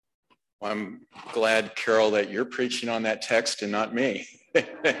Well, I'm glad, Carol, that you're preaching on that text and not me.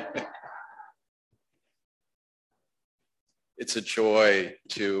 It's a joy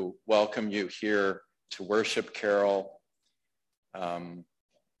to welcome you here to worship, Carol.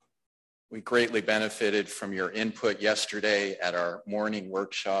 We greatly benefited from your input yesterday at our morning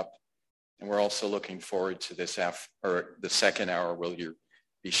workshop, and we're also looking forward to the second hour where you'll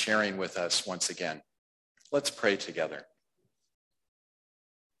be sharing with us once again. Let's pray together.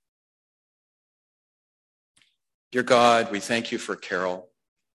 Dear God, we thank you for Carol,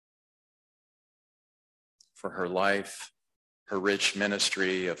 for her life, her rich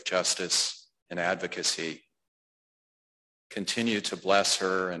ministry of justice and advocacy. Continue to bless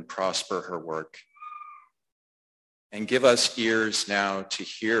her and prosper her work. And give us ears now to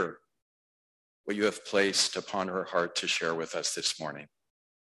hear what you have placed upon her heart to share with us this morning.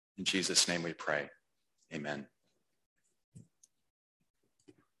 In Jesus' name we pray. Amen.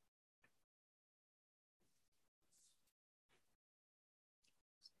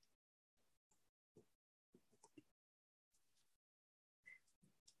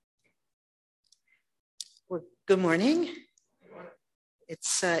 Well, good morning.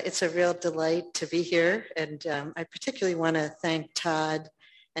 It's a real delight to be here, and I particularly want to thank Todd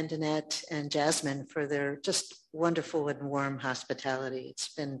and Danette and Jasmine for their just wonderful and warm hospitality. It's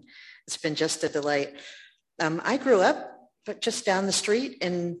been just a delight. I grew up just down the street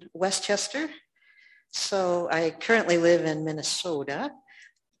in Westchester, so I currently live in Minnesota.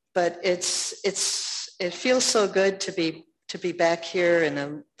 But it feels so good to be back here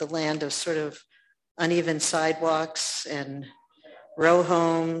in the land of sort of uneven sidewalks and row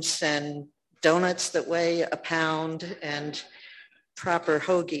homes and donuts that weigh a pound and proper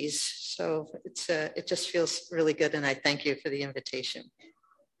hoagies. So it just feels really good, and I thank you for the invitation.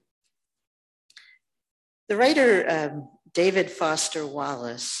 The writer David Foster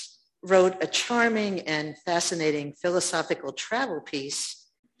Wallace wrote a charming and fascinating philosophical travel piece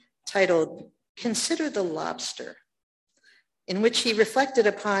titled "Consider the Lobster," in which he reflected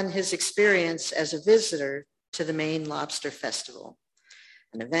upon his experience as a visitor to the Maine Lobster Festival,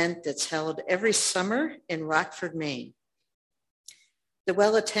 an event that's held every summer in Rockford, Maine. The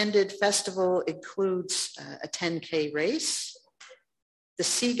well-attended festival includes a 10K race, the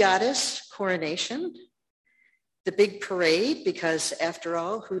sea goddess coronation, the big parade, because after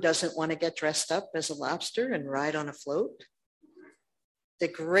all, who doesn't want to get dressed up as a lobster and ride on a float? The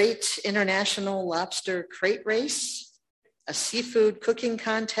great international lobster crate race, a seafood cooking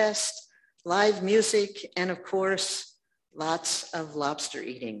contest, live music, and of course, lots of lobster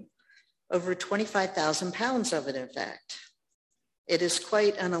eating. Over 25,000 pounds of it, in fact. It is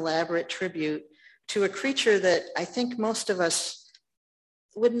quite an elaborate tribute to a creature that I think most of us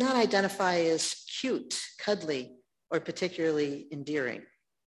would not identify as cute, cuddly, or particularly endearing.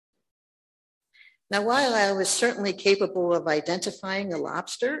 Now, while I was certainly capable of identifying a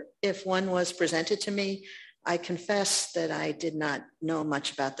lobster if one was presented to me, I confess that I did not know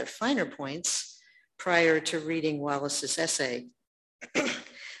much about their finer points prior to reading Wallace's essay.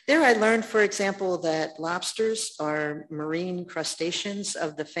 There I learned, for example, that lobsters are marine crustaceans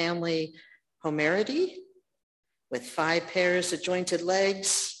of the family Homeridae, with 5 pairs of jointed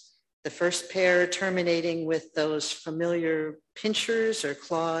legs, the first pair terminating with those familiar pinchers or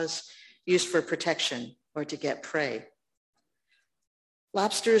claws used for protection or to get prey.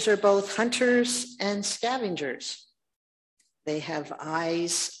 Lobsters are both hunters and scavengers. They have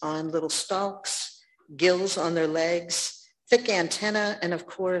eyes on little stalks, gills on their legs, thick antennae, and of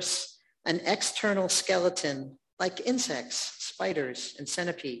course, an external skeleton like insects, spiders, and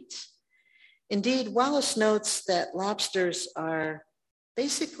centipedes. Indeed, Wallace notes that lobsters are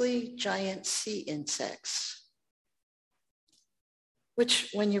basically giant sea insects, which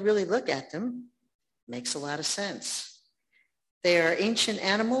when you really look at them, makes a lot of sense. They are ancient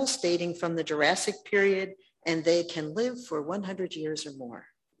animals dating from the Jurassic period, and they can live for 100 years or more.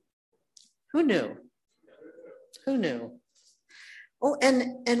 Who knew? Who knew? Oh,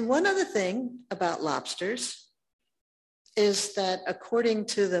 and one other thing about lobsters is that according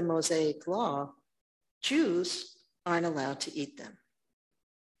to the Mosaic law, Jews aren't allowed to eat them.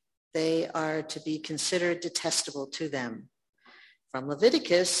 They are to be considered detestable to them. From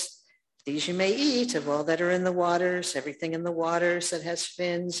Leviticus, these you may eat of all that are in the waters, everything in the waters that has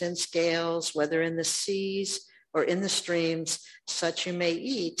fins and scales, whether in the seas or in the streams, such you may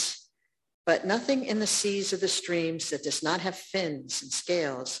eat, but nothing in the seas or the streams that does not have fins and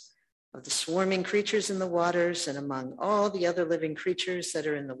scales, of the swarming creatures in the waters and among all the other living creatures that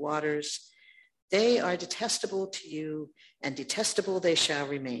are in the waters, they are detestable to you, and detestable they shall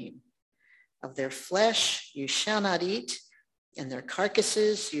remain. Of their flesh you shall not eat, And their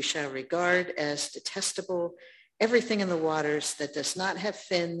carcasses you shall regard as detestable. Everything in the waters that does not have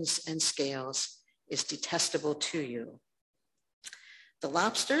fins and scales is detestable to you. The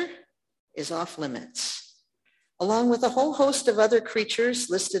lobster is off limits, along with a whole host of other creatures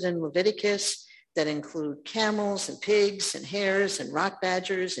listed in Leviticus that include camels and pigs and hares and rock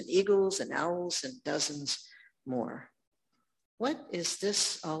badgers and eagles and owls and dozens more. What is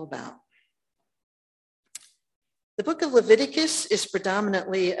this all about? The book of Leviticus is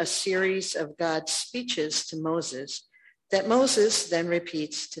predominantly a series of God's speeches to Moses that Moses then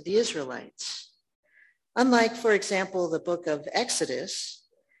repeats to the Israelites. Unlike, for example, the book of Exodus,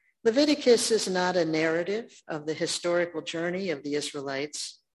 Leviticus is not a narrative of the historical journey of the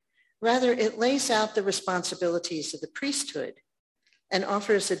Israelites. Rather, it lays out the responsibilities of the priesthood and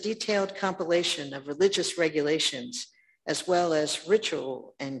offers a detailed compilation of religious regulations as well as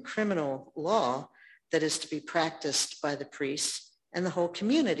ritual and criminal law that is to be practiced by the priests and the whole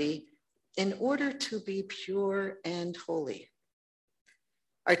community in order to be pure and holy.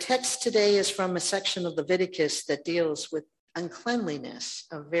 Our text today is from a section of Leviticus that deals with uncleanliness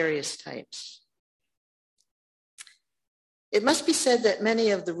of various types. It must be said that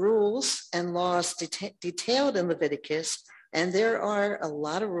many of the rules and laws detailed in Leviticus, and there are a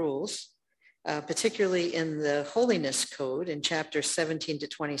lot of rules, particularly in the Holiness Code in chapters 17 to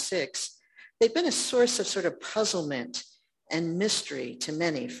 26, they've been a source of sort of puzzlement and mystery to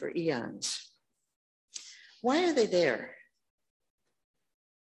many for eons. Why are they there?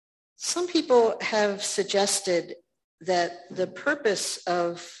 Some people have suggested that the purpose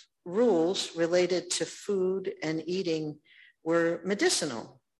of rules related to food and eating were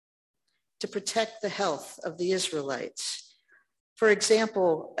medicinal, to protect the health of the Israelites. For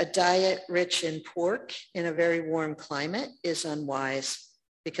example, a diet rich in pork in a very warm climate is unwise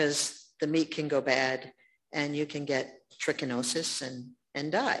because the meat can go bad and you can get trichinosis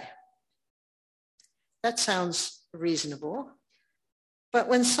and die. That sounds reasonable. But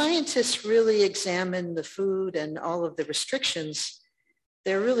when scientists really examined the food and all of the restrictions,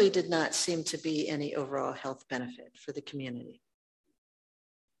 there really did not seem to be any overall health benefit for the community.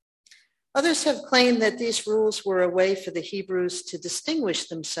 Others have claimed that these rules were a way for the Hebrews to distinguish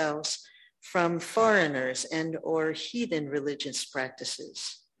themselves from foreigners and or heathen religious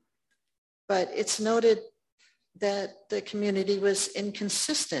practices. But it's noted that the community was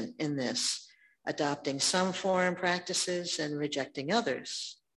inconsistent in this, adopting some foreign practices and rejecting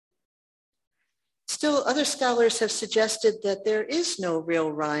others. Still, other scholars have suggested that there is no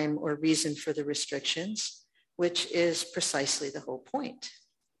real rhyme or reason for the restrictions, which is precisely the whole point.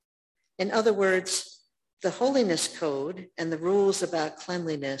 In other words, the Holiness Code and the rules about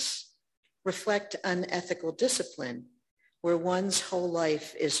cleanliness reflect unethical discipline, where one's whole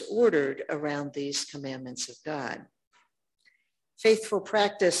life is ordered around these commandments of God. Faithful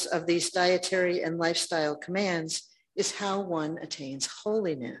practice of these dietary and lifestyle commands is how one attains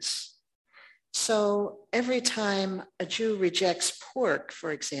holiness. So every time a Jew rejects pork,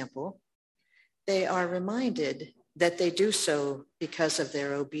 for example, they are reminded that they do so because of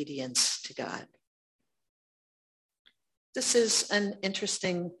their obedience to God. This is an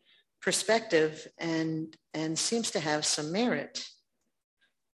interesting perspective and seems to have some merit.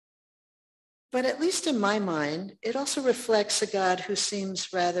 But at least in my mind, it also reflects a God who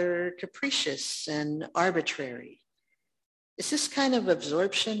seems rather capricious and arbitrary. Is this kind of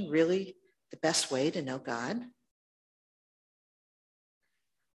absorption really the best way to know God?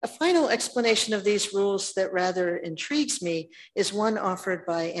 A final explanation of these rules that rather intrigues me is one offered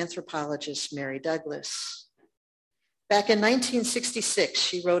by anthropologist Mary Douglas. Back in 1966,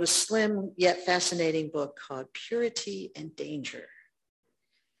 she wrote a slim yet fascinating book called Purity and Danger.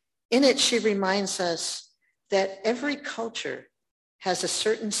 In it, she reminds us that every culture has a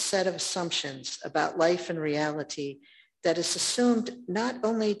certain set of assumptions about life and reality that is assumed not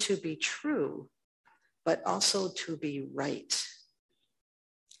only to be true, but also to be right.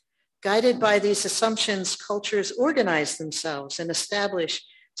 Guided by these assumptions, cultures organize themselves and establish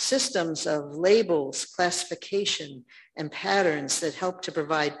systems of labels, classification, and patterns that help to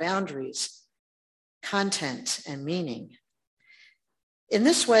provide boundaries, content, and meaning. In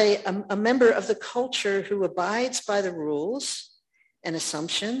this way, a member of the culture who abides by the rules and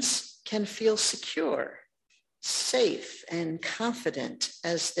assumptions can feel secure, safe, and confident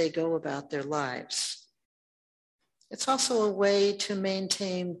as they go about their lives. It's also a way to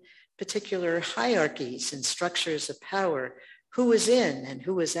maintain particular hierarchies and structures of power, who is in and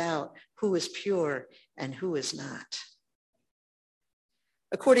who is out, who is pure and who is not.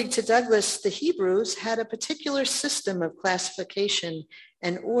 According to Douglas, the Hebrews had a particular system of classification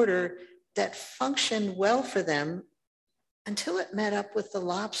and order that functioned well for them until it met up with the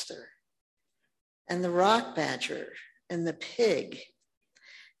lobster and the rock badger and the pig.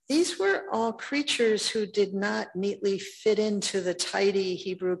 These were all creatures who did not neatly fit into the tidy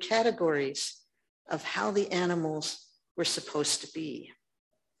Hebrew categories of how the animals were supposed to be.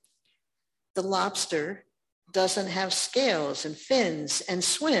 The lobster doesn't have scales and fins and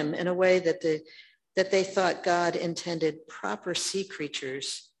swim in a way that they thought God intended proper sea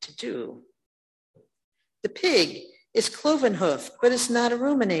creatures to do. The pig is cloven-hoofed, but is not a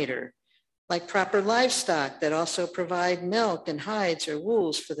ruminator, like proper livestock that also provide milk and hides or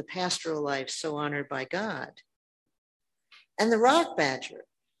wools for the pastoral life so honored by God. And the rock badger,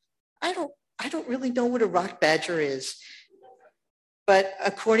 I don't really know what a rock badger is, but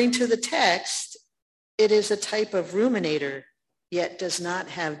according to the text, it is a type of ruminator, yet does not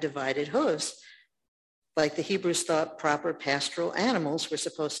have divided hooves, like the Hebrews thought proper pastoral animals were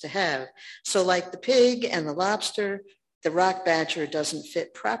supposed to have. So like the pig and the lobster, the rock badger doesn't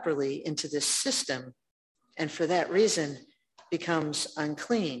fit properly into this system, and for that reason becomes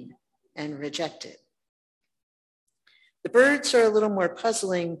unclean and rejected. The birds are a little more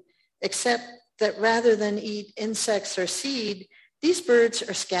puzzling, except that rather than eat insects or seed, these birds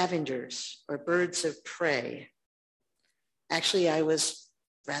are scavengers or birds of prey. Actually, I was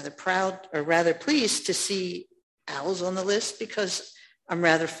rather pleased to see owls on the list because I'm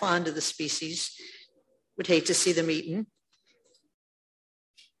rather fond of the species. Would hate to see them eaten.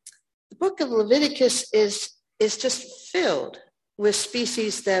 The book of Leviticus is just filled with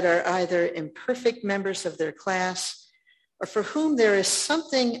species that are either imperfect members of their class or for whom there is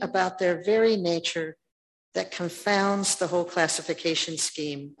something about their very nature that confounds the whole classification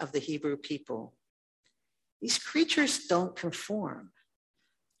scheme of the Hebrew people. These creatures don't conform.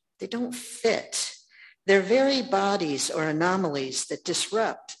 They don't fit. Their very bodies are anomalies that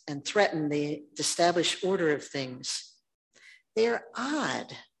disrupt and threaten the established order of things. They are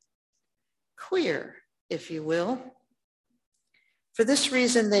odd, queer, if you will. For this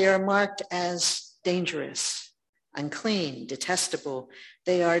reason, they are marked as dangerous, unclean, detestable.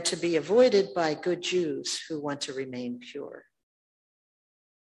 They are to be avoided by good Jews who want to remain pure.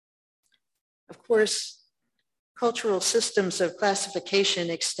 Of course, cultural systems of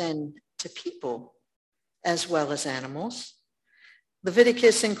classification extend to people as well as animals.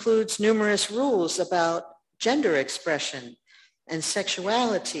 Leviticus includes numerous rules about gender expression and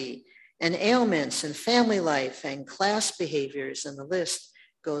sexuality and ailments and family life and class behaviors, and the list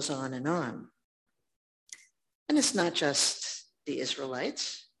goes on and on. And it's not just the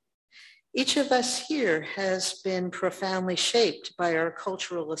Israelites. Each of us here has been profoundly shaped by our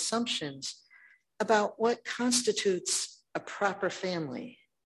cultural assumptions about what constitutes a proper family,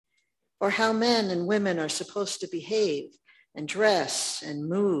 or how men and women are supposed to behave and dress and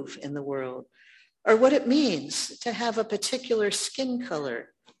move in the world, or what it means to have a particular skin color,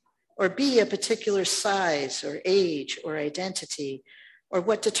 or be a particular size or age or identity, or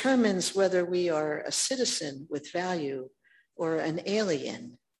what determines whether we are a citizen with value or an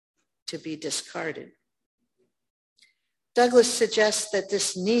alien to be discarded. Douglas suggests that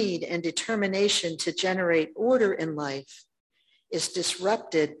this need and determination to generate order in life is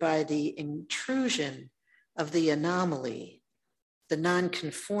disrupted by the intrusion of the anomaly, the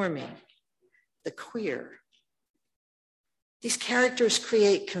non-conforming, the queer. These characters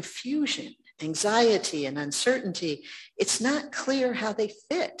create confusion, anxiety, and uncertainty. It's not clear how they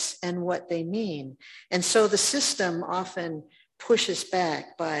fit and what they mean. And so the system often pushes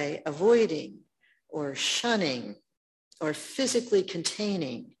back by avoiding or shunning or physically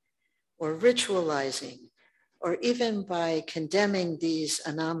containing or ritualizing, or even by condemning these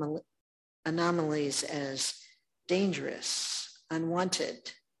anomalies as dangerous,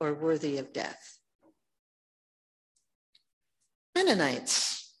 unwanted, or worthy of death.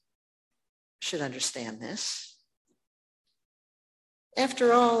 Mennonites should understand this.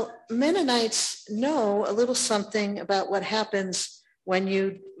 After all, Mennonites know a little something about what happens when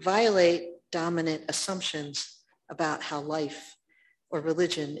you violate dominant assumptions about how life or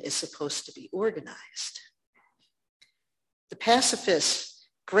religion is supposed to be organized. The pacifist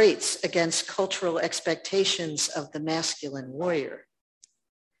grates against cultural expectations of the masculine warrior.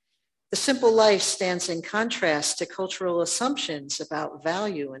 The simple life stands in contrast to cultural assumptions about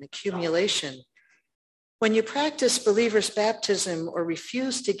value and accumulation. When you practice believer's baptism or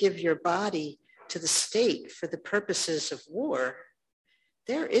refuse to give your body to the state for the purposes of war,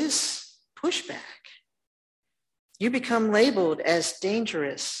 there is pushback. You become labeled as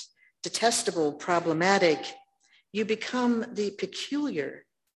dangerous, detestable, problematic. You become the peculiar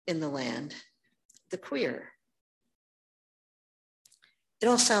in the land, the queer. It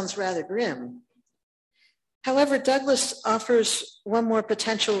all sounds rather grim. However, Douglas offers one more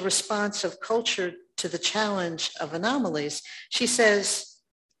potential response of culture to the challenge of anomalies. She says,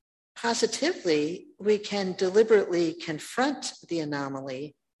 positively, we can deliberately confront the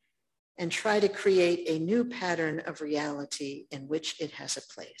anomaly and try to create a new pattern of reality in which it has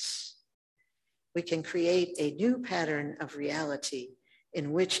a place. We can create a new pattern of reality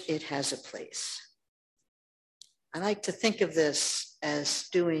in which it has a place. I like to think of this as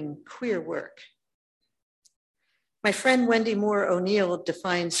doing queer work. My friend Wendy Moore O'Neill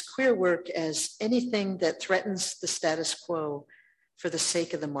defines queer work as anything that threatens the status quo for the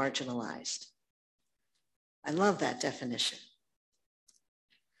sake of the marginalized. I love that definition.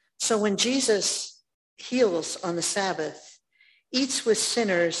 So when Jesus heals on the Sabbath, eats with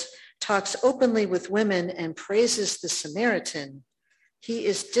sinners, talks openly with women, and praises the Samaritan, he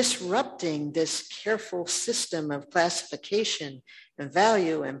is disrupting this careful system of classification and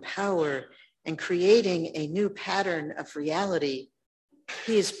value and power and creating a new pattern of reality.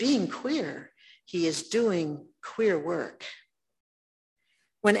 He is being queer. He is doing queer work.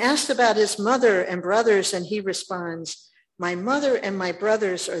 When asked about his mother and brothers, and he responds, "My mother and my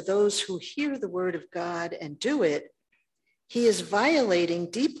brothers are those who hear the word of God and do it," he is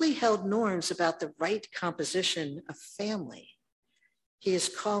violating deeply held norms about the right composition of family. He is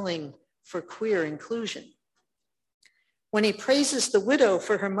calling for queer inclusion. When he praises the widow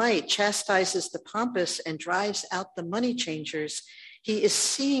for her mite, chastises the pompous, and drives out the money changers, he is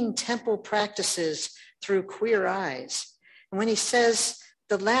seeing temple practices through queer eyes. And when he says,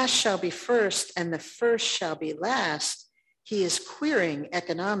 "The last shall be first and the first shall be last," he is queering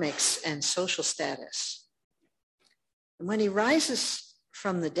economics and social status. And when he rises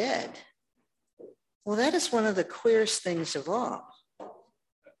from the dead, well, that is one of the queerest things of all,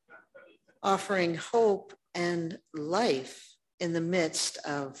 offering hope and life in the midst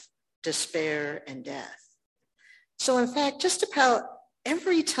of despair and death. So in fact, just about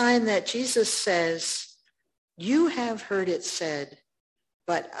every time that Jesus says, "You have heard it said,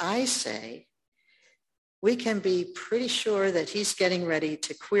 but I say," we can be pretty sure that he's getting ready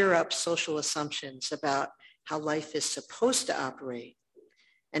to queer up social assumptions about how life is supposed to operate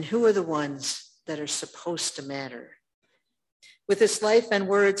and who are the ones that are supposed to matter. With his life and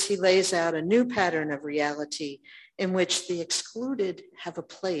words, he lays out a new pattern of reality in which the excluded have a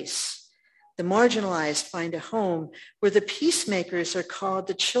place, the marginalized find a home, where the peacemakers are called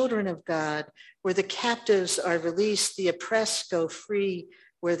the children of God, where the captives are released, the oppressed go free,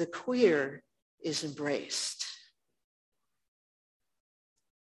 where the queer is embraced.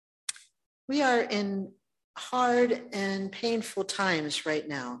 We are in hard and painful times right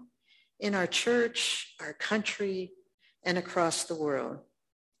now in our church, our country, and across the world.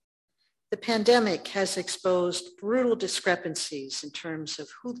 The pandemic has exposed brutal discrepancies in terms of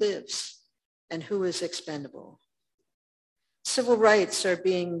who lives and who is expendable. Civil rights are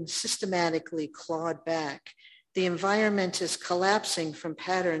being systematically clawed back. The environment is collapsing from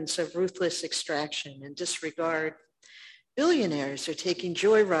patterns of ruthless extraction and disregard. Billionaires are taking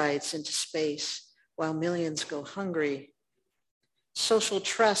joyrides into space while millions go hungry. Social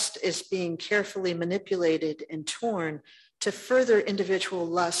trust is being carefully manipulated and torn to further individual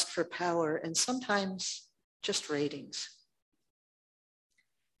lust for power and sometimes just ratings.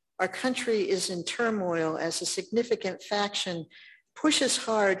 Our country is in turmoil as a significant faction pushes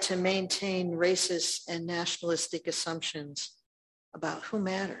hard to maintain racist and nationalistic assumptions about who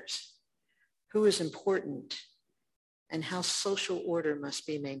matters, who is important, and how social order must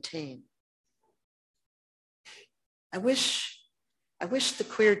be maintained. I wish the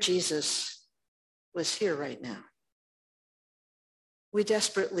queer Jesus was here right now. We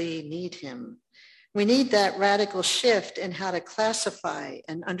desperately need him. We need that radical shift in how to classify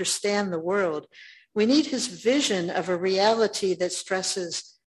and understand the world. We need his vision of a reality that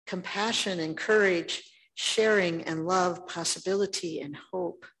stresses compassion and courage, sharing and love, possibility and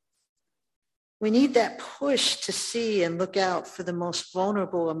hope. We need that push to see and look out for the most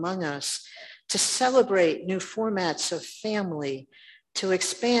vulnerable among us, to celebrate new formats of family, to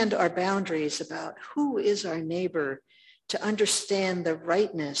expand our boundaries about who is our neighbor, to understand the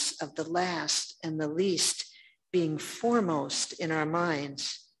rightness of the last and the least being foremost in our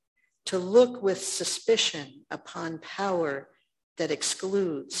minds, to look with suspicion upon power that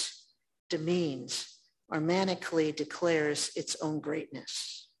excludes, demeans, or manically declares its own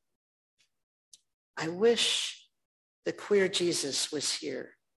greatness. I wish the queer Jesus was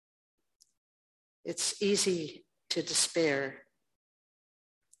here. It's easy to despair.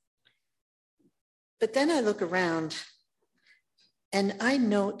 But then I look around and I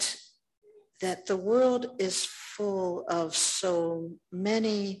note that the world is full of so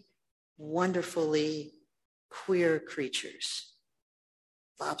many wonderfully queer creatures,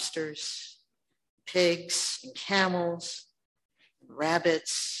 lobsters, pigs and camels, and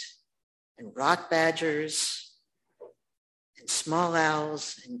rabbits and rock badgers and small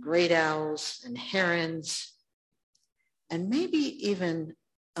owls and great owls and herons, and maybe even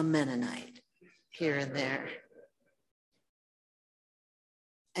a Mennonite here and there.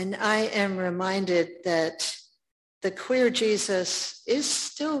 And I am reminded that the queer Jesus is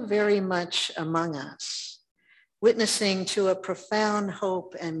still very much among us, witnessing to a profound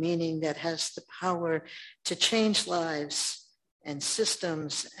hope and meaning that has the power to change lives and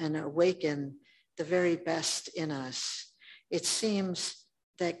systems and awaken the very best in us. It seems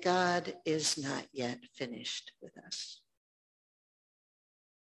that God is not yet finished with us.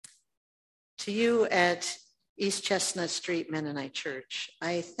 To you at East Chestnut Street Mennonite Church,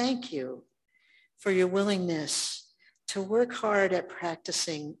 I thank you for your willingness to work hard at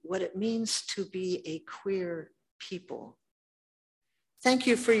practicing what it means to be a queer people. Thank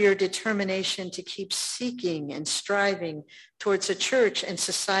you for your determination to keep seeking and striving towards a church and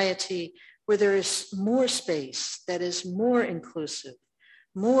society where there is more space, that is more inclusive,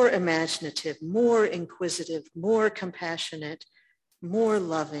 more imaginative, more inquisitive, more compassionate, more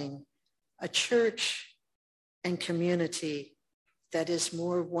loving, a church and community that is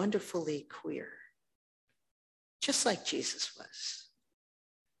more wonderfully queer, just like Jesus was,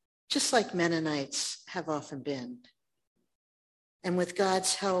 just like Mennonites have often been. And with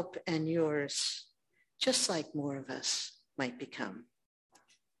God's help and yours, just like more of us might become.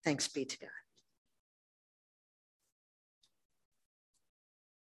 Thanks be to God.